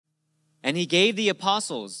And he gave the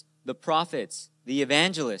apostles, the prophets, the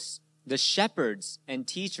evangelists, the shepherds, and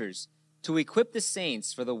teachers to equip the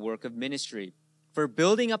saints for the work of ministry, for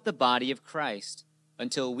building up the body of Christ,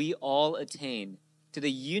 until we all attain to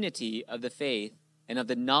the unity of the faith and of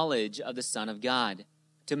the knowledge of the Son of God,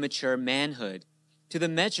 to mature manhood, to the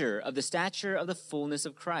measure of the stature of the fullness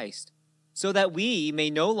of Christ, so that we may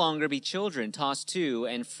no longer be children tossed to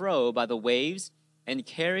and fro by the waves and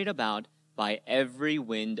carried about by every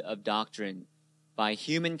wind of doctrine, by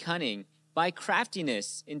human cunning, by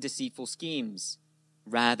craftiness in deceitful schemes.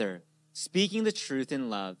 Rather, speaking the truth in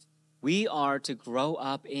love, we are to grow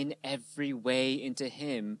up in every way into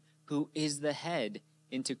Him who is the head,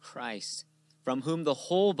 into Christ, from whom the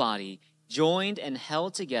whole body, joined and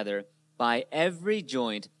held together by every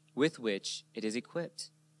joint with which it is equipped,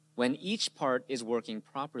 when each part is working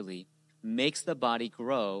properly, makes the body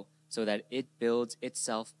grow so that it builds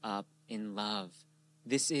itself up in love.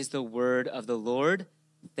 This is the word of the Lord.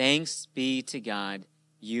 Thanks be to God.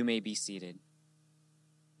 You may be seated.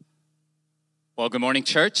 Well, good morning,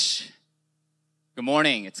 church. Good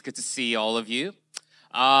morning. It's good to see all of you.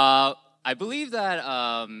 I believe that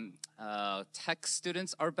tech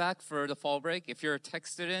students are back for the fall break. If you're a tech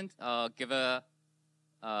student, give a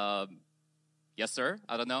yes, sir.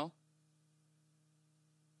 I don't know.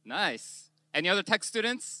 Nice. Any other tech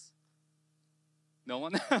students? No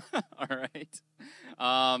one? All right.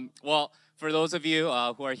 Well, for those of you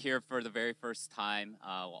who are here for the very first time,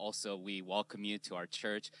 also we welcome you to our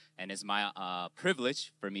church, and it's my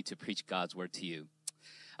privilege for me to preach God's word to you.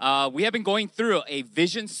 We have been going through a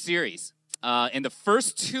vision series. In the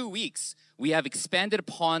first 2 weeks, we have expanded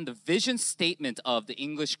upon the vision statement of the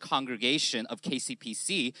English congregation of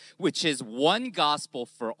KCPC, which is one gospel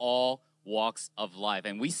for all walks of life.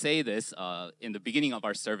 And we say this in the beginning of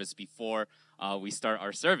our service before we start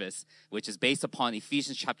our service, which is based upon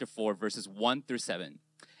Ephesians chapter 4, verses 1 through 7.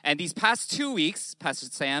 And these past 2 weeks, Pastor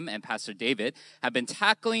Sam and Pastor David have been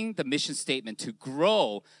tackling the mission statement to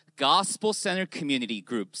grow gospel-centered community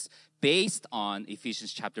groups based on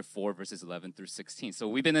Ephesians chapter 4, verses 11 through 16. So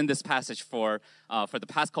we've been in this passage for the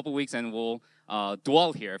past couple weeks, and we'll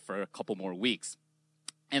dwell here for a couple more weeks.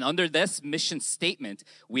 And under this mission statement,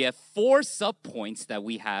 we have 4 subpoints that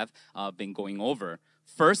we have been going over.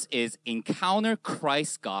 First is encounter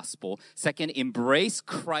Christ's gospel. Second, embrace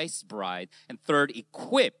Christ's bride. And third,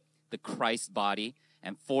 equip the Christ body.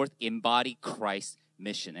 And fourth, embody Christ's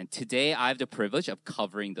mission. And today I have the privilege of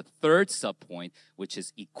covering the third subpoint, which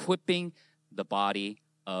is equipping the body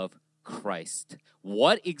of Christ.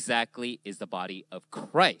 What exactly is the body of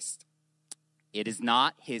Christ? It is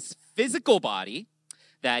not his physical body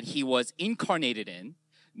that he was incarnated in,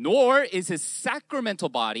 nor is his sacramental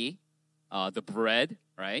body, the bread,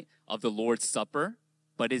 right, of the Lord's Supper,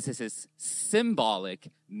 but it is his symbolic,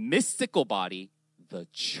 mystical body, the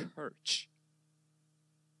church.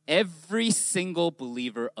 Every single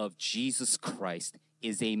believer of Jesus Christ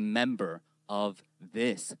is a member of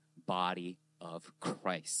this body of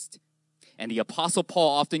Christ. And the Apostle Paul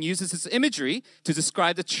often uses this imagery to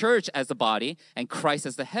describe the church as the body and Christ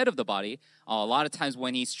as the head of the body. A lot of times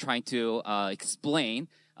when he's trying to explain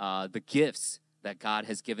the gifts that God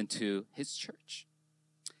has given to his church.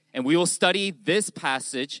 And we will study this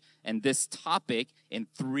passage and this topic in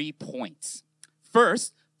 3 points.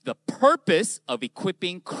 First, the purpose of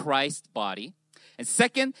equipping Christ's body. And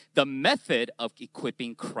second, the method of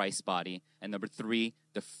equipping Christ's body. And number 3,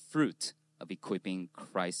 the fruit of equipping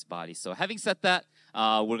Christ's body. So having said that,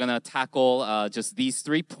 we're going to tackle just these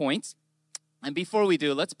 3 points. And before we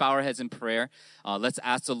do, let's bow our heads in prayer. Let's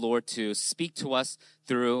ask the Lord to speak to us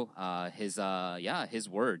through His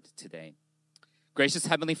word today. Gracious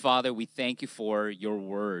Heavenly Father, we thank you for your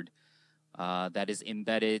word that is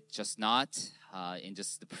embedded just not in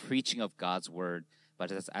just the preaching of God's word,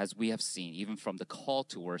 but as we have seen, even from the call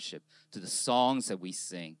to worship, to the songs that we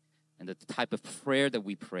sing, and the type of prayer that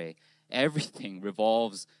we pray, everything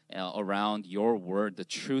revolves around your word, the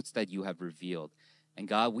truths that you have revealed. And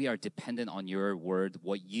God, we are dependent on your word,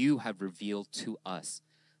 what you have revealed to us.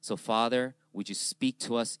 So Father, would you speak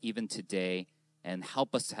to us even today and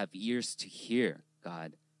help us to have ears to hear,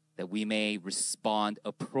 God, that we may respond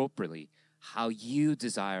appropriately how you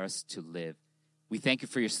desire us to live. We thank you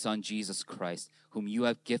for your Son, Jesus Christ, whom you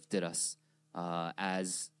have gifted us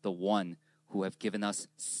as the one who have given us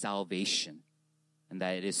salvation. And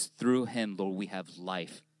that it is through him, Lord, we have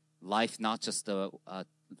life. Life not just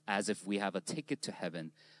as if we have a ticket to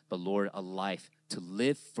heaven, but, Lord, a life to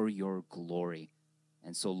live for your glory.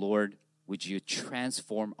 And so, Lord, would you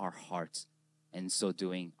transform our hearts, and in so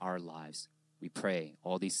doing, our lives. We pray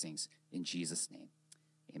all these things in Jesus' name.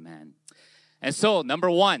 Amen. And so, number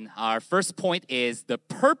one, our first point is the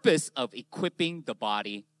purpose of equipping the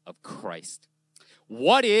body of Christ.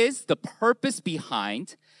 What is the purpose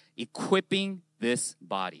behind equipping this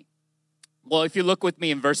body? Well, if you look with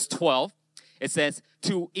me in verse 12, it says,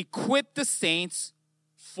 to equip the saints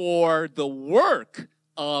for the work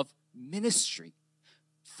of ministry,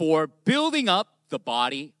 for building up the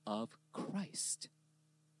body of Christ.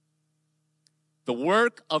 The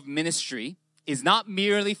work of ministry is not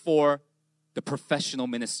merely for the professional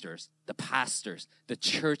ministers, the pastors, the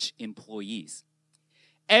church employees.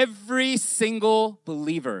 Every single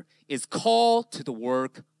believer is called to the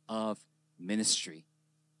work of ministry.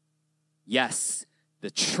 Yes,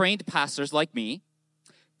 the trained pastors like me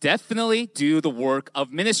definitely do the work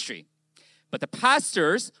of ministry. But the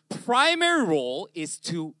pastor's primary role is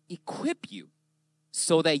to equip you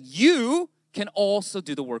so that you can also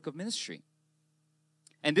do the work of ministry.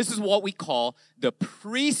 And this is what we call the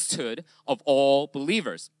priesthood of all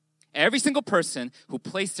believers. Every single person who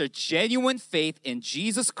placed their genuine faith in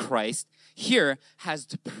Jesus Christ here has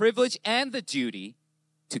the privilege and the duty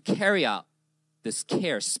to carry out this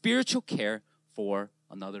care, spiritual care for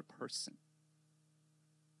another person.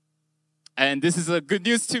 And this is a good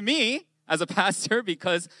news to me as a pastor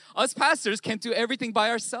because us pastors can't do everything by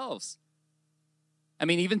ourselves. I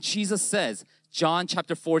mean, even Jesus says, John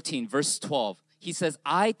chapter 14, verse 12, he says,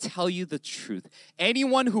 I tell you the truth.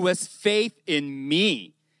 Anyone who has faith in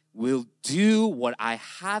me will do what I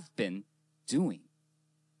have been doing.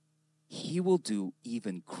 He will do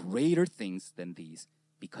even greater things than these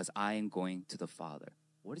because I am going to the Father.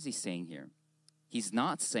 What is he saying here? He's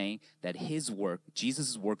not saying that his work,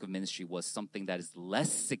 Jesus' work of ministry, was something that is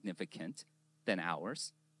less significant than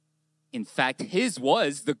ours. In fact, his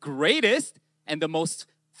was the greatest and the most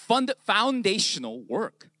foundational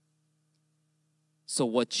work. So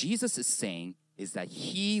what Jesus is saying is that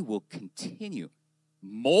he will continue,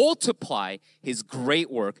 multiply his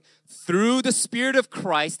great work through the Spirit of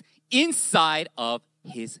Christ inside of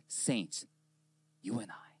his saints, you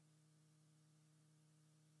and I.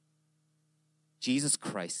 Jesus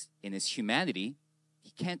Christ, in his humanity,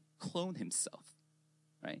 he can't clone himself,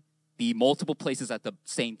 right? Be multiple places at the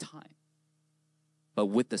same time. But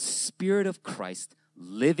with the Spirit of Christ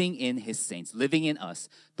living in his saints, living in us,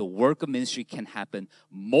 the work of ministry can happen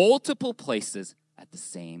multiple places at the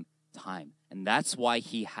same time. And that's why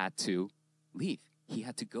he had to leave. He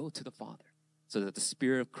had to go to the Father so that the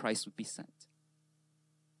Spirit of Christ would be sent.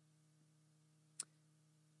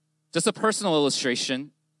 Just a personal illustration.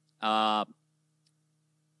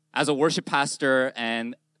 As a worship pastor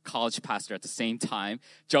and college pastor at the same time,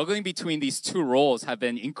 juggling between these two roles have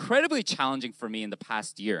been incredibly challenging for me in the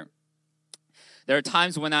past year. There are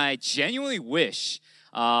times when I genuinely wish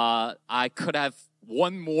I could have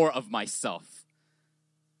one more of myself.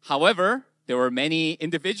 However, there were many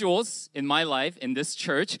individuals in my life, in this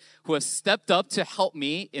church, who have stepped up to help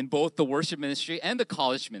me in both the worship ministry and the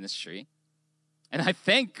college ministry. And I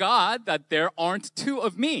thank God that there aren't two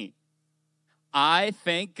of me. I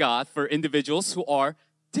thank God for individuals who are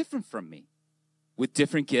different from me, with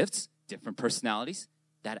different gifts, different personalities,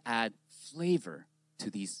 that add flavor to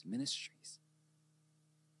these ministries.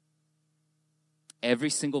 Every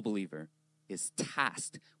single believer is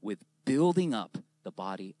tasked with building up the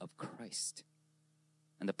body of Christ.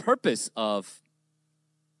 And the purpose of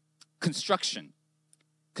construction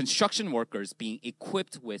workers being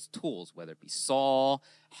equipped with tools, whether it be saw,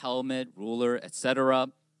 helmet, ruler, etc.,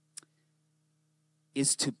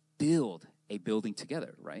 is to build a building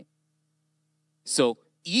together, right? So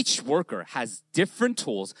each worker has different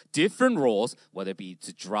tools, different roles, whether it be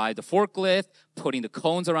to drive the forklift, putting the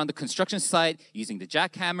cones around the construction site, using the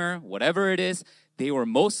jackhammer, whatever it is. They were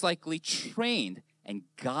most likely trained and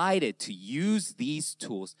guided to use these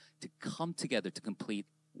tools to come together to complete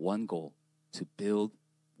one goal, to build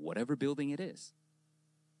whatever building it is.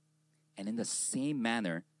 And in the same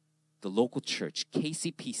manner, the local church,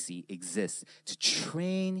 KCPC, exists to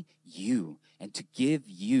train you and to give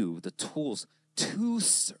you the tools to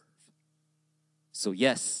serve. So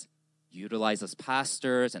yes, utilize us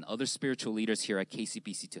pastors and other spiritual leaders here at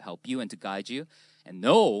KCPC to help you and to guide you. And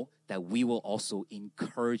know that we will also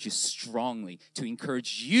encourage you strongly, to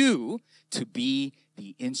encourage you to be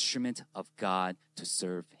the instrument of God to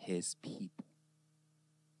serve his people.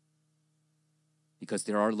 Because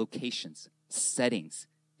there are locations, settings,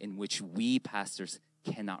 in which we pastors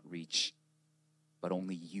cannot reach, but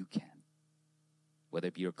only you can. Whether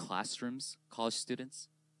it be your classrooms, college students,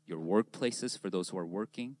 your workplaces for those who are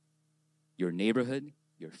working, your neighborhood,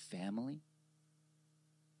 your family.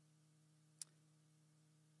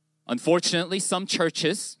 Unfortunately, some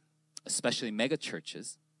churches, especially mega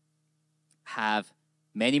churches, have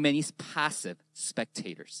many passive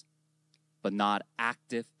spectators, but not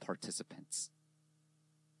active participants.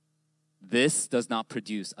 This does not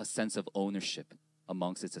produce a sense of ownership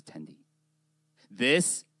amongst its attendees.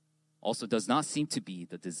 This also does not seem to be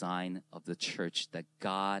the design of the church that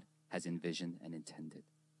God has envisioned and intended.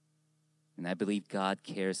 And I believe God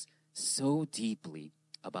cares so deeply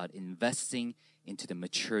about investing into the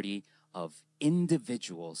maturity of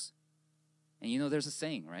individuals. And you know, there's a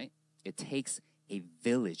saying, right? It takes a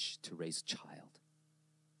village to raise a child.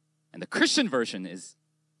 And the Christian version is,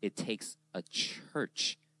 it takes a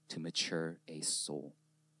church to mature a soul.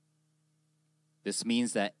 This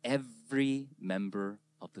means that every member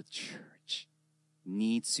of the church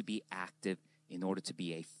needs to be active in order to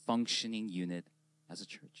be a functioning unit as a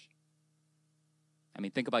church. I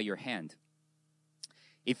mean, think about your hand.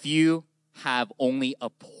 If you have only a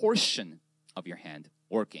portion of your hand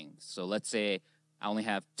working, so let's say I only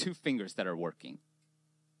have 2 fingers that are working,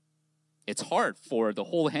 it's hard for the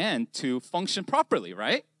whole hand to function properly,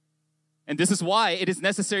 right? And this is why it is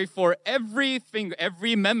necessary for every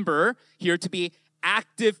member here to be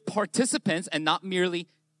active participants and not merely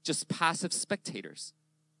just passive spectators.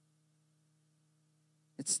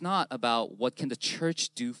 It's not about what can the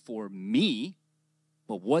church do for me,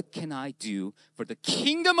 but what can I do for the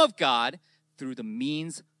kingdom of God through the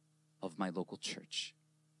means of my local church.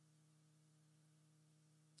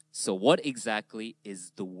 So what exactly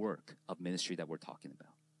is the work of ministry that we're talking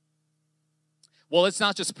about? Well, it's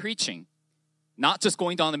not just preaching, not just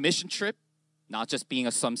going on a mission trip, not just being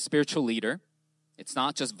some spiritual leader. It's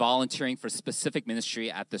not just volunteering for specific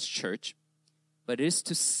ministry at this church, but it is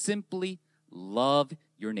to simply love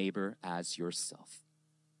your neighbor as yourself.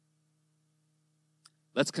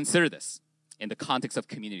 Let's consider this in the context of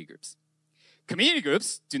community groups. Community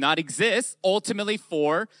groups do not exist ultimately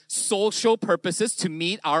for social purposes to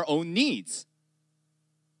meet our own needs.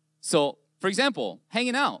 So, for example,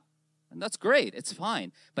 hanging out, and that's great, it's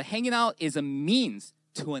fine, but hanging out is a means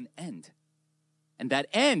to an end. And that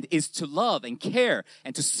end is to love and care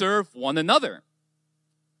and to serve one another.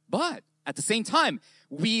 But at the same time,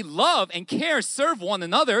 we love and care, serve one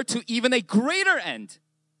another to even a greater end,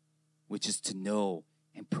 which is to know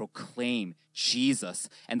and proclaim Jesus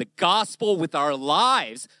and the gospel with our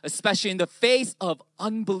lives, especially in the face of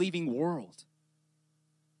unbelieving world.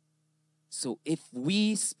 So if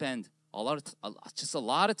we spend a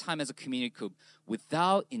lot of time as a community group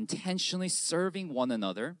without intentionally serving one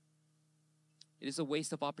another, it is a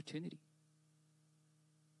waste of opportunity.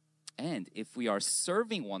 And if we are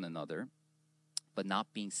serving one another, but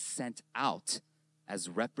not being sent out as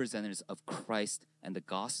representatives of Christ and the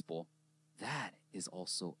gospel, that is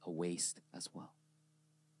also a waste as well.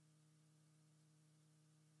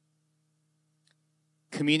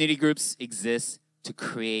 Community groups exist to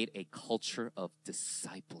create a culture of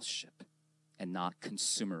discipleship and not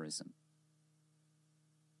consumerism.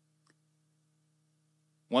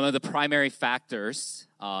 One of the primary factors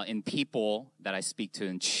in people that I speak to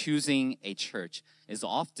in choosing a church is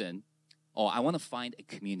often, I want to find a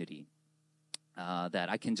community that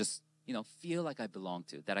I can just, feel like I belong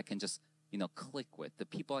to, that I can just, click with, the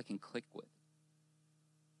people I can click with.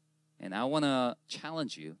 And I want to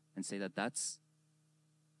challenge you and say that that's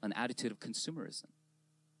an attitude of consumerism.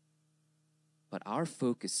 But our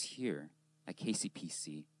focus here at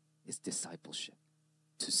KCPC is discipleship,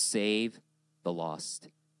 to save the lost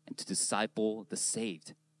and to disciple the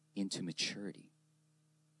saved into maturity.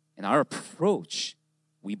 And our approach,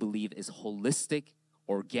 we believe, is holistic,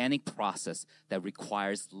 organic process that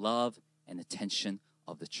requires love and attention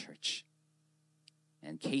of the church.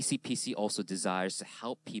 And KCPC also desires to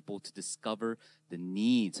help people to discover the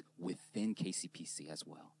needs within KCPC as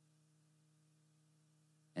well.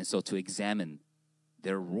 And so to examine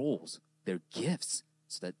their roles, their gifts,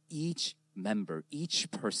 so that each member, each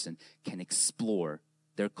person can explore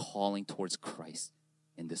their calling towards Christ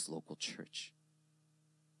in this local church.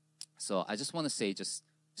 So I just want to say just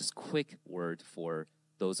quick word for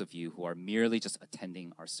those of you who are merely just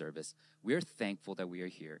attending our service. We're thankful that we are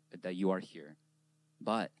here, that you are here.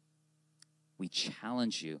 But we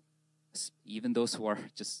challenge you, even those who are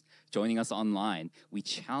just joining us online, we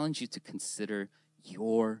challenge you to consider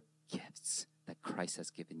your gifts that Christ has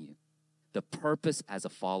given you. The purpose as a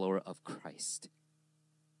follower of Christ.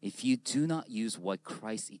 If you do not use what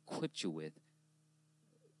Christ equipped you with,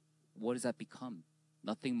 what does that become?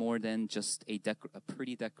 Nothing more than just a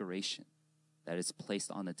pretty decoration that is placed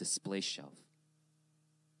on a display shelf,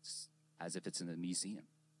 as if it's in a museum.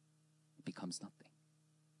 It becomes nothing.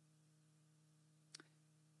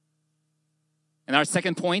 And our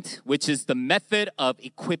second point, which is the method of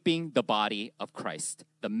equipping the body of Christ.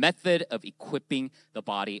 The method of equipping the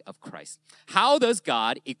body of Christ. How does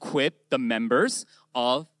God equip the members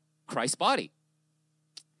of Christ's body?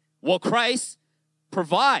 Well, Christ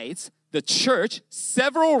provides the church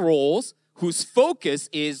several roles whose focus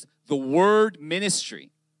is the word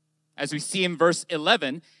ministry. As we see in verse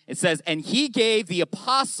 11, it says, "And he gave the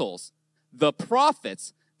apostles, the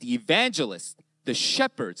prophets, the evangelists, the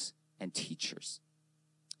shepherds, and teachers."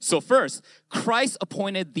 So first, Christ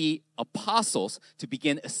appointed the apostles to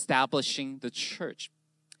begin establishing the church.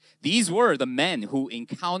 These were the men who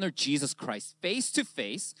encountered Jesus Christ face to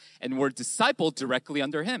face and were discipled directly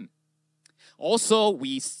under him. Also,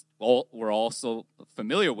 we're also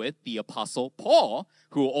familiar with the apostle Paul,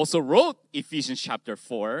 who also wrote Ephesians chapter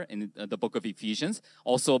 4 in the book of Ephesians,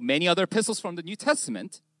 also many other epistles from the New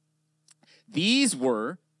Testament.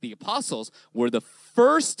 The apostles were the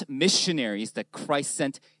first missionaries that Christ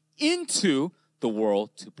sent into the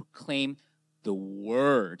world to proclaim the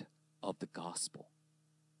word of the gospel.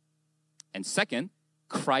 And second,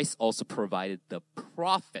 Christ also provided the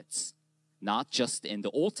prophets, not just in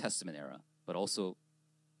the Old Testament era, but also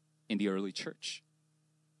in the early church.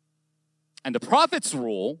 And the prophet's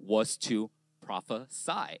role was to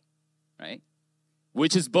prophesy, right?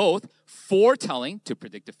 Which is both foretelling to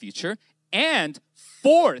predict the future and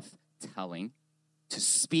forthtelling to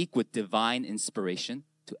speak with divine inspiration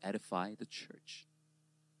to edify the church.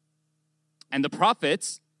 And the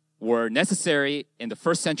prophets were necessary in the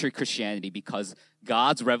first century Christianity because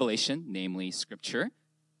God's revelation, namely scripture,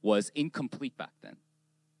 was incomplete back then.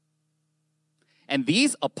 And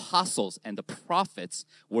these apostles and the prophets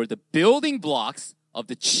were the building blocks of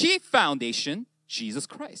the chief foundation, Jesus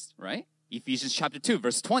Christ, right? Ephesians chapter 2,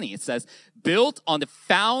 verse 20, it says, "Built on the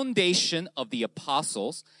foundation of the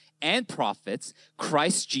apostles and prophets,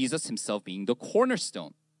 Christ Jesus himself being the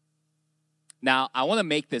cornerstone." Now, I want to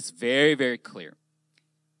make this very, very clear.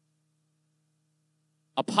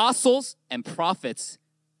 Apostles and prophets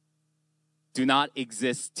do not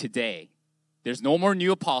exist today. There's no more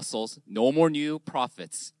new apostles, no more new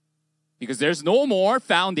prophets, because there's no more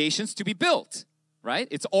foundations to be built, right?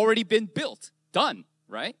 It's already been built, done,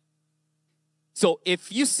 right? So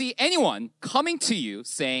if you see anyone coming to you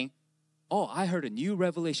saying, "Oh, I heard a new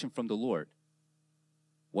revelation from the Lord,"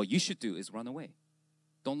 what you should do is run away.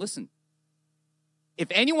 Don't listen. If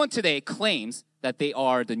anyone today claims that they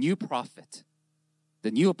are the new prophet,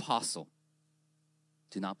 the new apostle,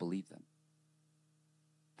 do not believe them.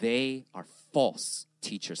 They are false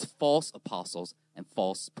teachers, false apostles, and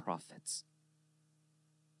false prophets.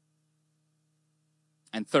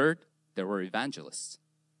 And third, there were evangelists.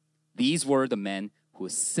 These were the men who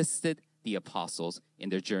assisted the apostles in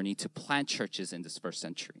their journey to plant churches in this first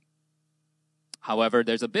century. However,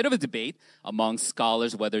 there's a bit of a debate among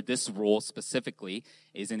scholars whether this role specifically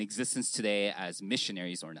is in existence today as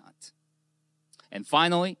missionaries or not. And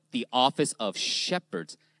finally, the office of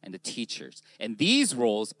shepherds and the teachers. And these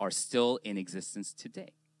roles are still in existence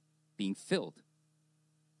today, being filled.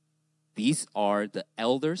 These are the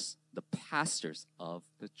elders, the pastors of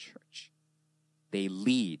the church. They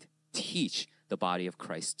lead, teach the body of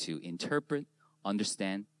Christ to interpret,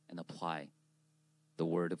 understand, and apply the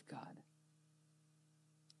word of God.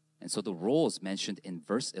 And so the roles mentioned in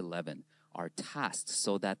verse 11 are tasked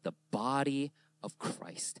so that the body of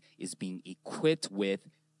Christ is being equipped with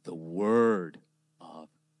the word of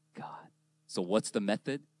God. So what's the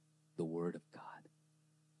method? The word of God.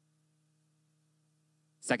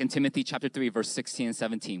 2 Timothy chapter 3, verse 16 and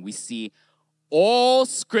 17, we see all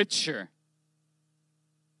scripture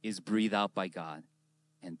is breathed out by God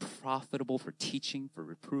and profitable for teaching, for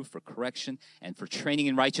reproof, for correction, and for training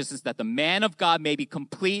in righteousness, that the man of God may be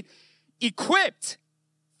complete, equipped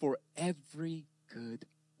for every good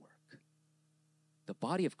work. The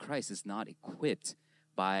body of Christ is not equipped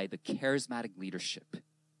by the charismatic leadership,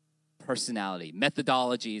 personality,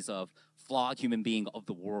 methodologies of flawed human being of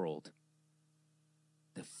the world.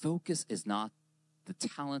 The focus is not the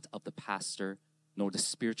talent of the pastor nor the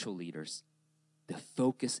spiritual leaders. The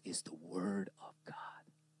focus is the word of God.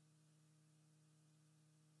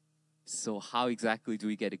 So how exactly do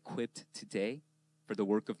we get equipped today for the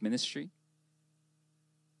work of ministry?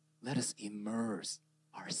 Let us immerse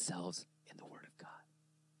ourselves in the word of God.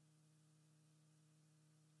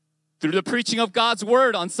 Through the preaching of God's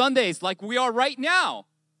word on Sundays, like we are right now.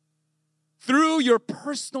 Through your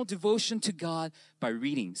personal devotion to God by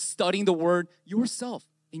reading, studying the word yourself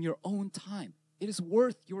in your own time. It is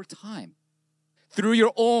worth your time. Through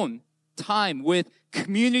your own time with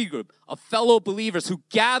community group of fellow believers who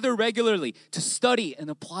gather regularly to study and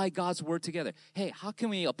apply God's word together. Hey, how can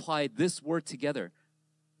we apply this word together?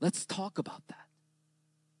 Let's talk about that.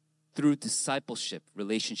 Through discipleship,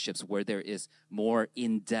 relationships where there is more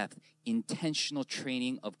in-depth, intentional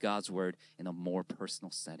training of God's word in a more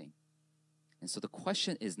personal setting. And so the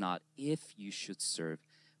question is not if you should serve,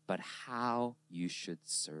 but how you should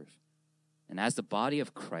serve. And as the body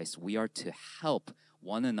of Christ, we are to help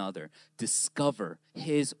one another discover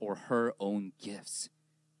his or her own gifts.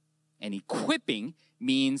 And equipping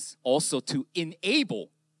means also to enable,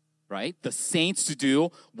 right, the saints to do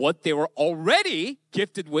what they were already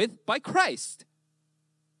gifted with by Christ.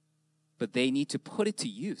 But they need to put it to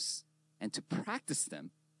use and to practice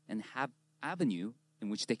them and have avenue in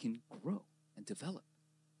which they can grow and develop.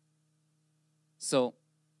 So,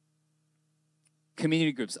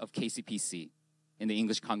 community groups of KCPC in the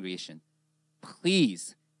English congregation,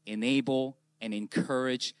 please enable and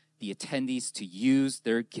encourage the attendees to use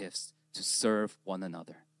their gifts to serve one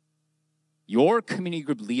another. Your community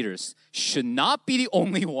group leaders should not be the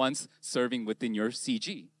only ones serving within your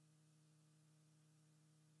CG.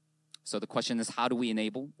 So the question is, how do we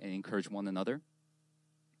enable and encourage one another?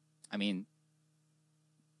 I mean,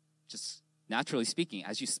 just naturally speaking,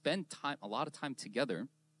 as you spend a lot of time together,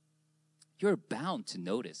 you're bound to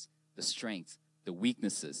notice the strengths, the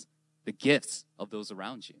weaknesses, the gifts of those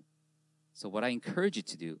around you. So what I encourage you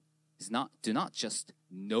to do is do not just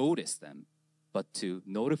notice them, but to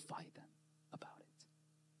notify them about it.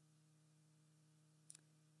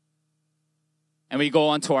 And we go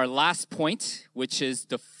on to our last point, which is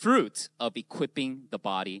the fruit of equipping the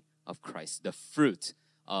body of Christ. The fruit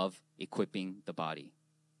of equipping the body.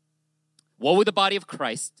 What would the body of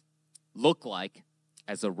Christ look like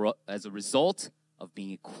as a result of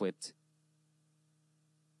being equipped?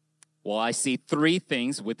 Well, I see three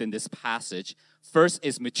things within this passage. First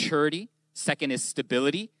is maturity. Second is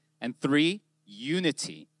stability. And three,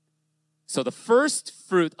 unity. So the first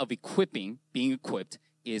fruit of equipping, being equipped,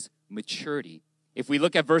 is maturity. If we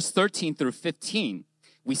look at verse 13 through 15,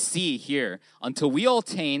 we see here, until we all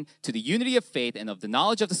attain to the unity of faith and of the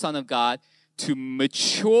knowledge of the Son of God, to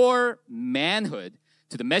mature manhood,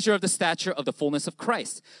 to the measure of the stature of the fullness of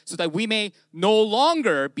Christ, so that we may no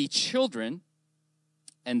longer be children.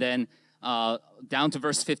 And then down to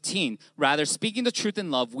verse 15, rather speaking the truth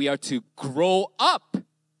in love, we are to grow up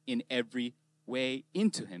in every way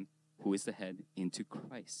into him who is the head, into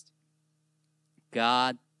Christ.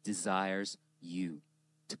 God desires you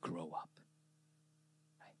to grow up.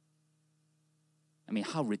 Right? I mean,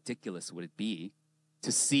 how ridiculous would it be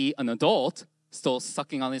to see an adult still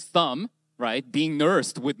sucking on his thumb, right, being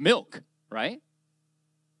nursed with milk, right?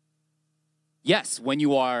 Yes, when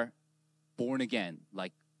you are born again,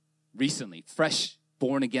 like recently, fresh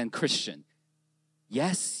born again Christian,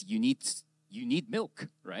 yes, you need milk,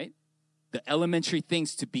 right? The elementary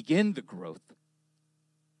things to begin the growth.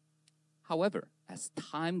 However, as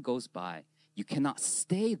time goes by, you cannot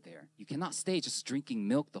stay there. You cannot stay just drinking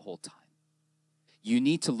milk the whole time. You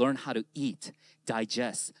need to learn how to eat,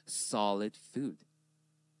 digest solid food.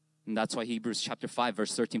 And that's why Hebrews chapter 5,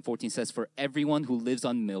 verse 13, 14 says, for everyone who lives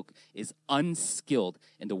on milk is unskilled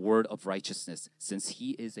in the word of righteousness, since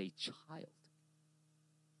he is a child.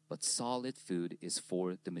 But solid food is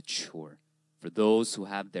for the mature, for those who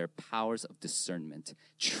have their powers of discernment,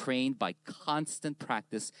 trained by constant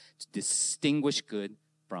practice to distinguish good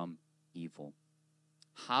from evil.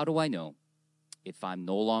 How do I know if I'm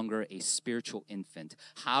no longer a spiritual infant?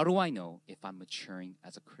 How do I know if I'm maturing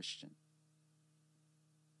as a Christian?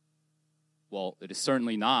 Well, it is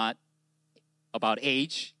certainly not about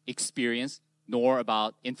age, experience, nor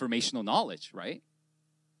about informational knowledge, right?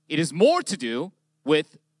 It is more to do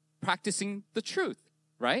with practicing the truth,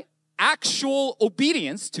 right? Actual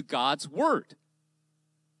obedience to God's word.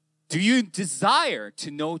 Do you desire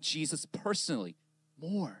to know Jesus personally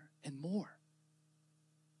more and more?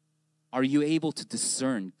 Are you able to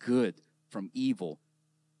discern good from evil,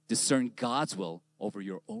 discern God's will over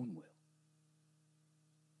your own will?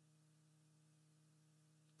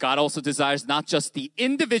 God also desires not just the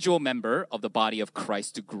individual member of the body of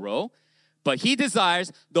Christ to grow, but he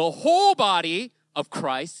desires the whole body of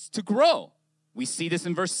Christ to grow. We see this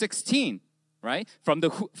in verse 16, right? From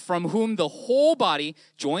whom the whole body,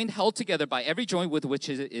 joined, held together by every joint with which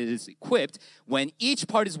it is equipped, when each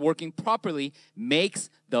part is working properly, makes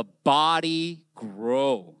the body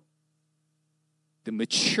grow. The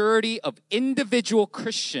maturity of individual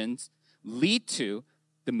Christians lead to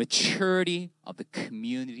the maturity of the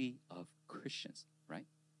community of Christians, right?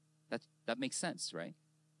 That makes sense, right?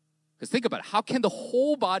 Because think about it. How can the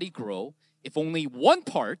whole body grow if only one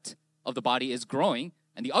part of the body is growing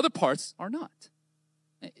and the other parts are not.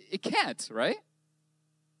 It can't, right?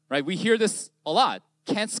 Right? We hear this a lot.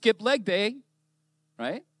 Can't skip leg day,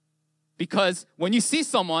 right? Because when you see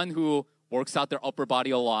someone who works out their upper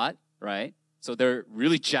body a lot, right? So they're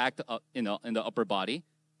really jacked up, in the upper body,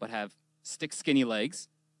 but have stick skinny legs,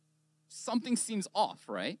 something seems off,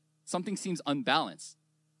 right? Something seems unbalanced.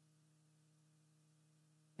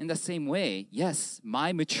 In the same way, yes,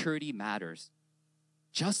 my maturity matters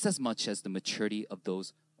just as much as the maturity of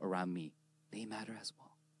those around me. They matter as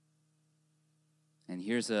well. And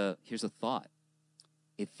here's a thought.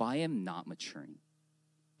 If I am not maturing,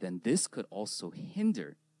 then this could also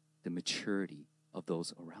hinder the maturity of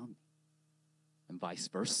those around me. And vice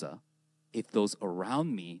versa, if those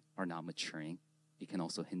around me are not maturing, it can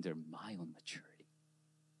also hinder my own maturity.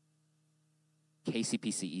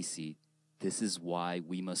 KCPCEC, this is why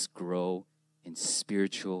we must grow in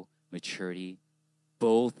spiritual maturity,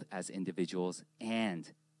 both as individuals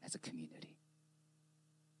and as a community.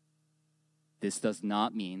 This does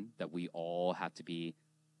not mean that we all have to be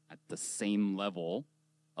at the same level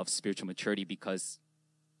of spiritual maturity because,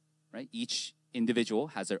 right, each individual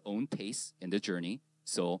has their own pace in the journey.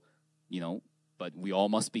 So, but we all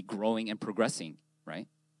must be growing and progressing, right?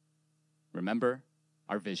 Remember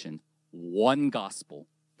our vision, one gospel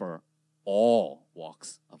for all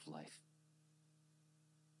walks of life.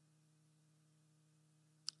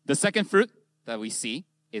 The second fruit that we see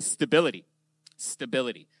is stability.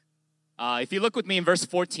 Stability. If you look with me in verse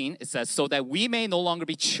 14, it says, so that we may no longer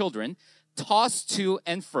be children, tossed to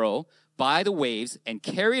and fro by the waves and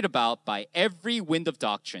carried about by every wind of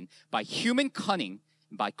doctrine, by human cunning,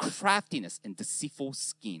 and by craftiness and deceitful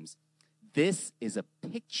schemes. This is a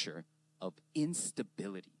picture of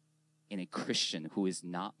instability in a Christian who is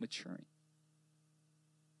not maturing.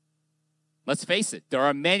 Let's face it, there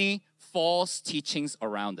are many false teachings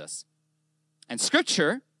around us. And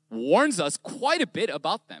Scripture warns us quite a bit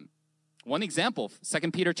about them. One example,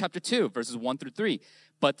 2 Peter chapter 2, verses 1 through 3.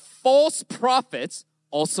 But false prophets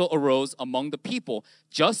also arose among the people,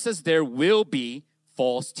 just as there will be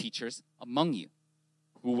false teachers among you,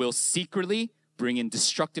 who will secretly bring in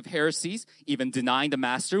destructive heresies, even denying the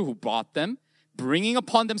master who brought them, bringing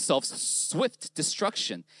upon themselves swift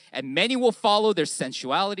destruction. And many will follow their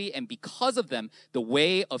sensuality, and because of them, the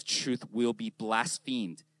way of truth will be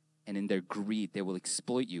blasphemed. And in their greed, they will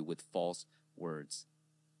exploit you with false words.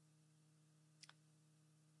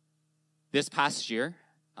 This past year,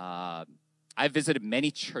 I visited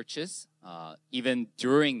many churches, even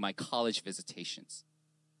during my college visitations.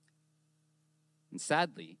 And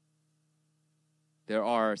sadly, there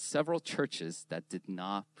are several churches that did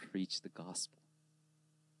not preach the gospel.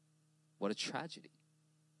 What a tragedy.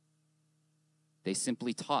 They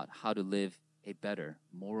simply taught how to live a better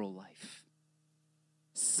moral life.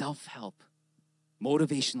 Self-help,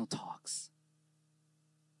 motivational talks.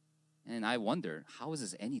 And I wonder, how is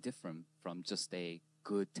this any different from just a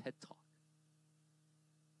good TED Talk?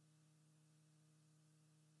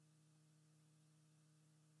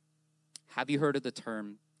 Have you heard of the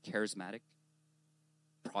term charismatic?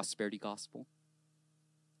 Prosperity gospel?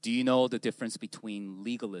 Do you know the difference between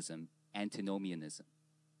legalism and antinomianism?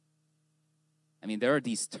 I mean, there are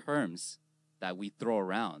these terms that we throw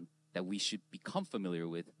around that we should become familiar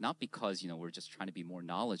with, not because, we're just trying to be more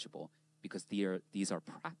knowledgeable, because these are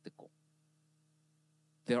practical.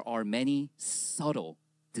 There are many subtle,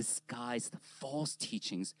 disguised, false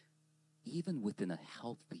teachings, even within a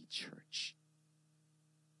healthy church.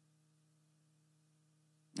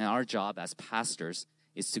 And our job as pastors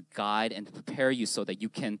is to guide and prepare you so that you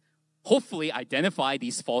can hopefully identify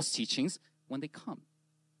these false teachings when they come.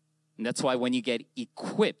 And that's why when you get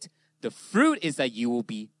equipped, the fruit is that you will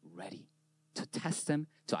be ready to test them,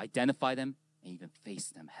 to identify them, and even face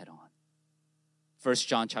them head on. 1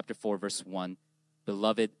 John chapter 4, verse 1,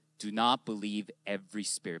 Beloved, do not believe every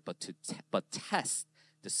spirit, but test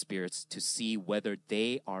the spirits to see whether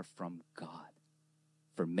they are from God.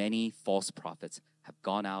 For many false prophets have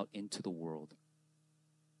gone out into the world.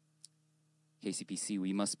 KCPC,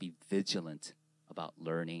 we must be vigilant about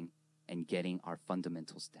learning and getting our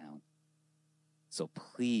fundamentals down. So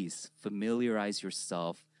please familiarize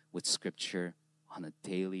yourself with Scripture on a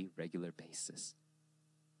daily, regular basis.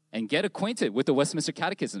 And get acquainted with the Westminster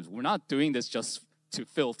Catechism. We're not doing this just to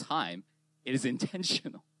fill time. It is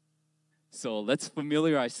intentional. So let's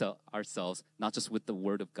familiarize ourselves not just with the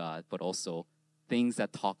Word of God, but also things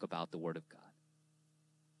that talk about the Word of God.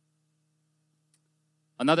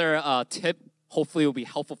 Another tip, hopefully will be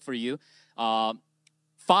helpful for you. 5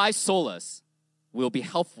 solas will be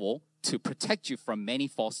helpful to protect you from many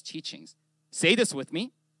false teachings. Say this with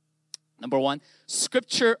me. Number one,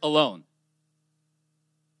 Scripture alone.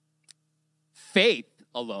 Faith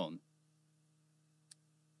alone.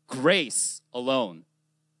 Grace alone.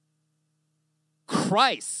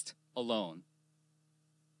 Christ alone.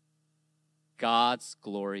 God's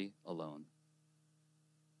glory alone.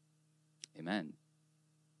 Amen.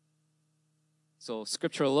 So,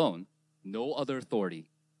 Scripture alone, no other authority.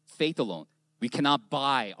 Faith alone, we cannot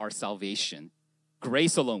buy our salvation.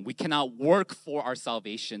 Grace alone, we cannot work for our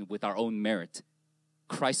salvation with our own merit.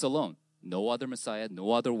 Christ alone, no other Messiah,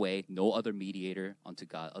 no other way, no other mediator unto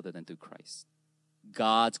God other than through Christ.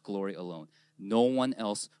 God's glory alone. No one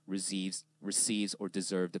else receives or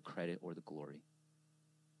deserves the credit or the glory.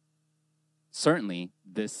 Certainly,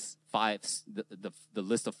 the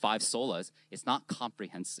list of 5 solas is not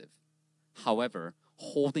comprehensive. However,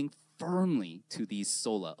 holding firmly to these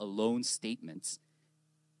sola alone statements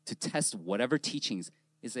to test whatever teachings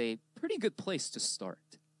is a pretty good place to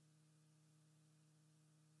start.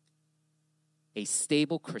 A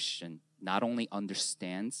stable Christian not only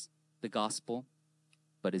understands the gospel,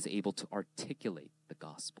 but is able to articulate the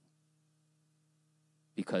gospel.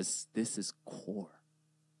 Because this is core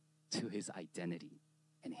to his identity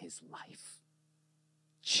and his life.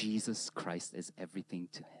 Jesus Christ is everything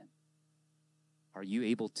to him. Are you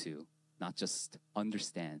able to not just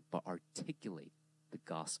understand, but articulate the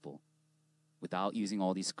gospel without using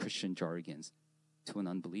all these Christian jargons to an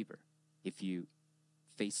unbeliever? If you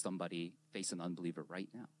face an unbeliever right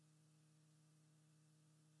now.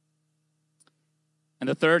 And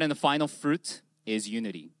the third and the final fruit is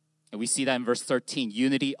unity. And we see that in verse 13,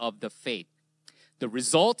 unity of the faith. The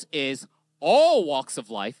result is all walks of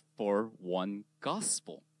life for one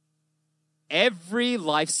gospel. Every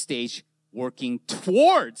life stage working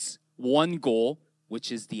towards one goal,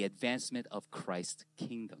 which is the advancement of Christ's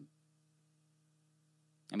kingdom.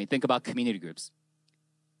 I mean, think about community groups.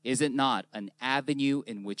 Is it not an avenue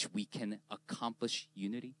in which we can accomplish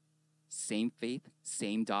unity? Same faith,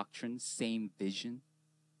 same doctrine, same vision.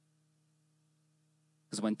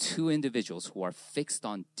 Because when 2 individuals who are fixed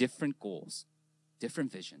on different goals,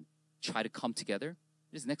 different vision, try to come together,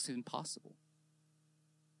 it is next to impossible.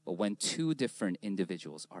 But when 2 different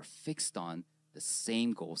individuals are fixed on the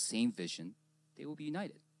same goal, same vision, they will be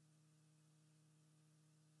united.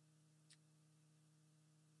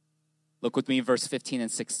 Look with me in verse 15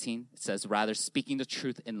 and 16. It says, rather, speaking the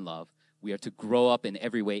truth in love, we are to grow up in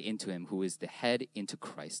every way into him who is the head, into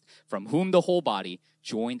Christ, from whom the whole body,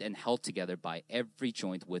 joined and held together by every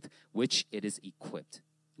joint with which it is equipped,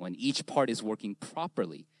 when each part is working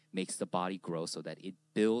properly, makes the body grow so that it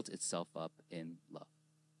builds itself up in love.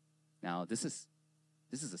 Now, this is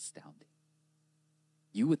astounding.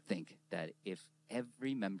 You would think that if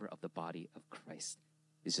every member of the body of Christ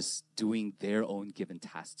is just doing their own given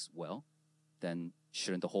tasks well, then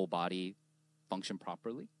shouldn't the whole body function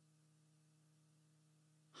properly?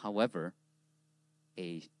 However,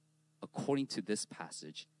 according to this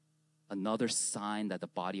passage, another sign that the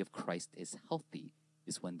body of Christ is healthy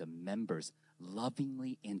is when the members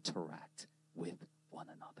lovingly interact with one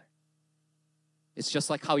another. It's just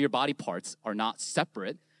like how your body parts are not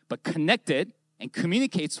separate, but connected and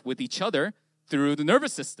communicates with each other through the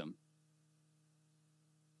nervous system.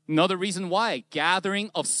 Another reason why gathering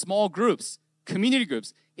of small groups, community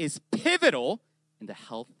groups, is pivotal in the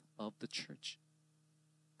health of the church.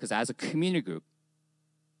 Because as a community group,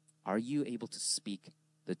 are you able to speak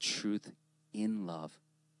the truth in love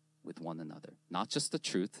with one another? Not just the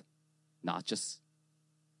truth, not just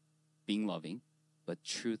being loving, but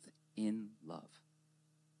truth in love.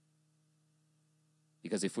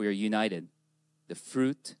 Because if we are united, the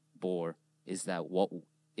fruit bore is that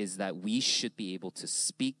we should be able to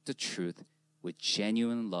speak the truth with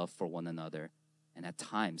genuine love for one another, and at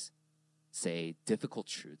times say difficult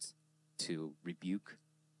truths to rebuke,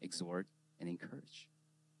 exhort, and encourage.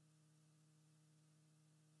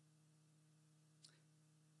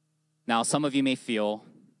 Now, some of you may feel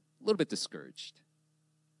a little bit discouraged.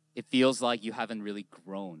 It feels like you haven't really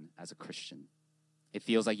grown as a Christian. It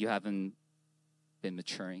feels like you haven't been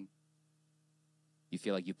maturing. You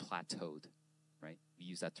feel like you plateaued, right? We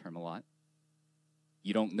use that term a lot.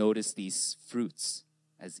 You don't notice these fruits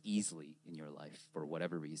as easily in your life for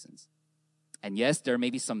whatever reasons. And yes, there may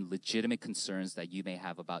be some legitimate concerns that you may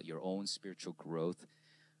have about your own spiritual growth,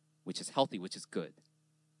 which is healthy, which is good.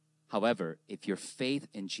 However, if your faith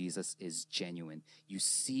in Jesus is genuine, you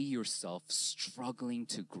see yourself struggling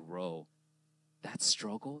to grow. That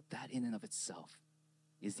struggle, that in and of itself,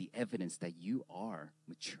 is the evidence that you are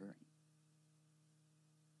maturing.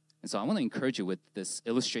 And so I want to encourage you with this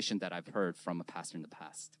illustration that I've heard from a pastor in the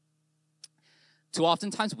past. Too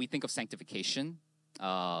oftentimes we think of sanctification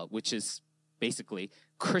which is basically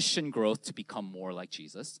Christian growth to become more like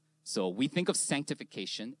Jesus. So we think of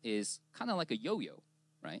sanctification is kind of like a yo-yo,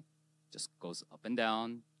 right? Just goes up and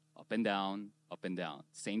down, up and down, up and down.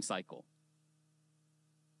 Same cycle.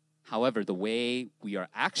 However, the way we are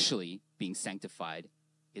actually being sanctified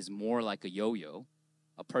is more like a yo-yo,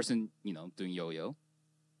 a person, doing yo-yo,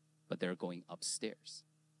 but they're going upstairs.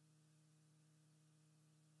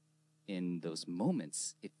 In those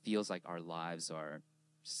moments, it feels like our lives are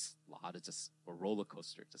just a roller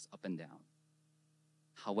coaster, just up and down.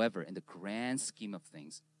 However, in the grand scheme of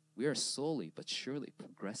things, we are slowly but surely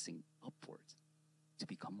progressing upward to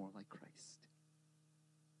become more like Christ.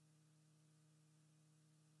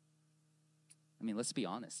 I mean, let's be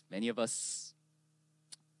honest. Many of us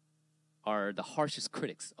are the harshest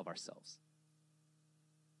critics of ourselves.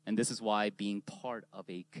 And this is why being part of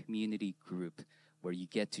a community group where you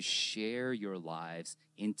get to share your lives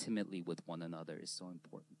intimately with one another is so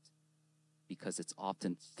important. Because it's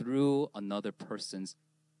often through another person's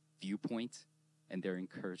viewpoint and their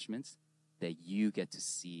encouragement that you get to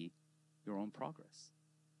see your own progress,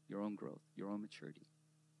 your own growth, your own maturity.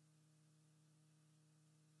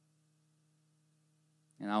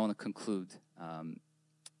 And I want to conclude.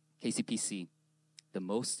 KCPC, the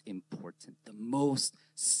most important, the most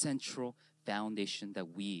central foundation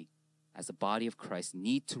that we, as a body of Christ,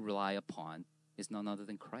 need to rely upon is none other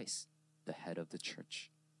than Christ, the head of the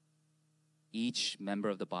church. Each member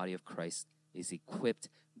of the body of Christ is equipped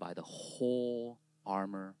by the whole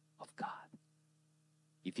armor of God.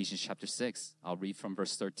 Ephesians chapter 6, I'll read from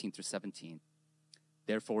verse 13 through 17.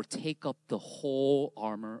 Therefore, take up the whole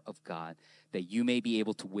armor of God, that you may be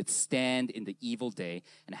able to withstand in the evil day,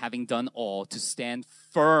 and having done all, to stand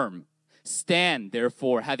firm. Stand,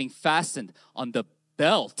 therefore, having fastened on the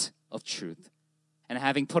belt of truth, and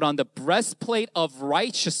having put on the breastplate of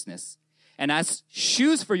righteousness, and as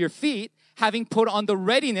shoes for your feet, having put on the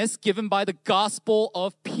readiness given by the gospel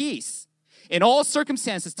of peace. In all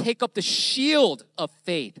circumstances, take up the shield of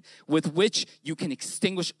faith with which you can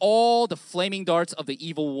extinguish all the flaming darts of the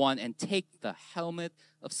evil one, and take the helmet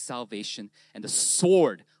of salvation and the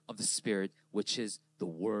sword of the Spirit, which is the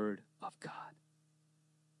word of God.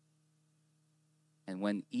 And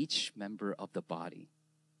when each member of the body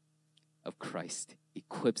of Christ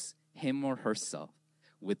equips him or herself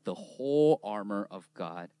with the whole armor of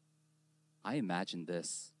God, I imagine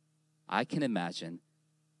this. I can imagine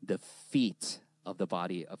the feet of the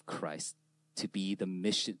body of Christ to be the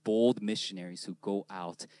bold missionaries who go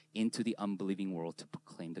out into the unbelieving world to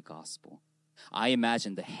proclaim the gospel. I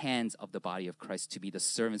imagine the hands of the body of Christ to be the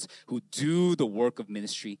servants who do the work of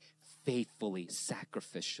ministry faithfully,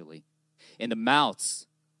 sacrificially. In the mouths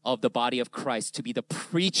of the body of Christ to be the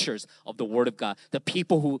preachers of the word of God, the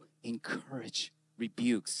people who encourage,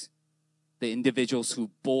 rebukes, the individuals who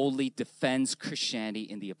boldly defends Christianity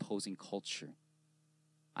in the opposing culture.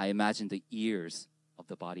 I imagine the ears of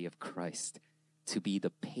the body of Christ to be the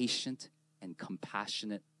patient and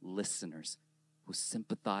compassionate listeners who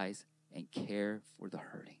sympathize and care for the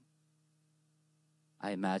hurting.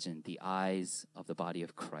 I imagine the eyes of the body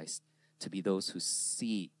of Christ to be those who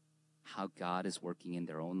see how God is working in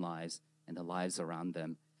their own lives and the lives around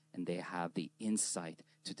them, and they have the insight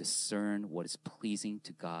to discern what is pleasing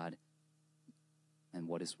to God and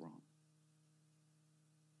what is wrong.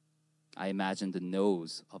 I imagine the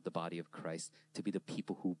nose of the body of Christ to be the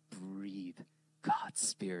people who breathe God's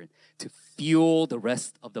Spirit, to fuel the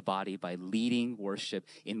rest of the body by leading worship,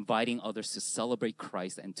 inviting others to celebrate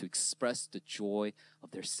Christ, and to express the joy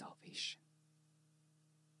of their salvation.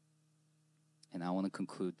 And I want to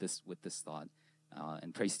conclude this with this thought,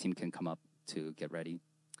 and praise team can come up to get ready.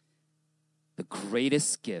 The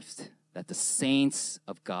greatest gift that the saints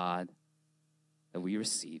of God that we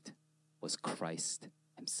received was Christ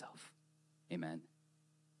himself. Amen.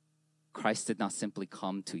 Christ did not simply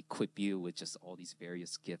come to equip you with just all these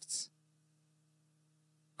various gifts.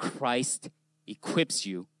 Christ equips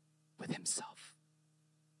you with himself,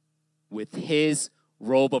 with his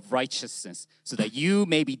robe of righteousness, so that you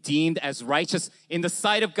may be deemed as righteous in the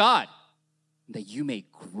sight of God, and that you may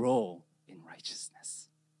grow in righteousness.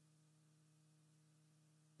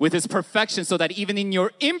 With his perfection, so that even in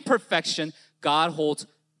your imperfection, God holds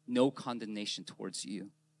no condemnation towards you.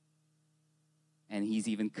 And he's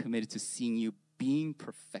even committed to seeing you being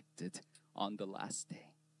perfected on the last day.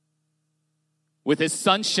 With his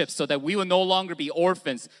sonship, so that we will no longer be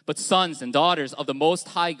orphans, but sons and daughters of the Most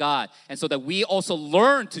High God. And so that we also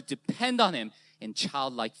learn to depend on him in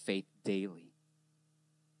childlike faith daily.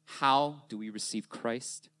 How do we receive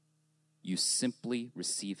Christ? You simply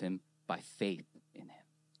receive him by faith in him.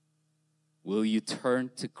 Will you turn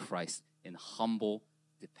to Christ in humble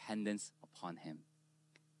dependence upon Him.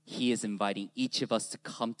 He is inviting each of us to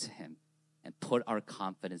come to Him and put our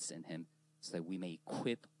confidence in Him so that we may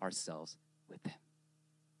equip ourselves with Him.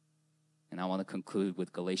 And I want to conclude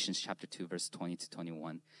with Galatians chapter 2, verse 20 to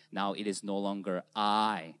 21. Now it is no longer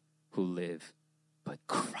I who live, but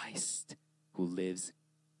Christ who lives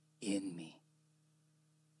in me.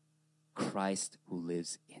 Christ who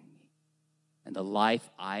lives in me. And the life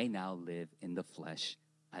I now live in the flesh,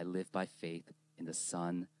 I live by faith in the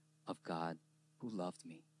Son of God who loved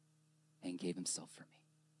me and gave Himself for me.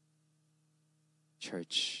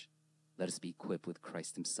 Church, let us be equipped with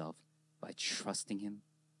Christ Himself by trusting Him,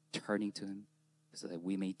 turning to Him, so that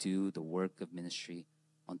we may do the work of ministry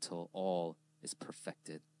until all is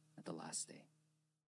perfected at the last day.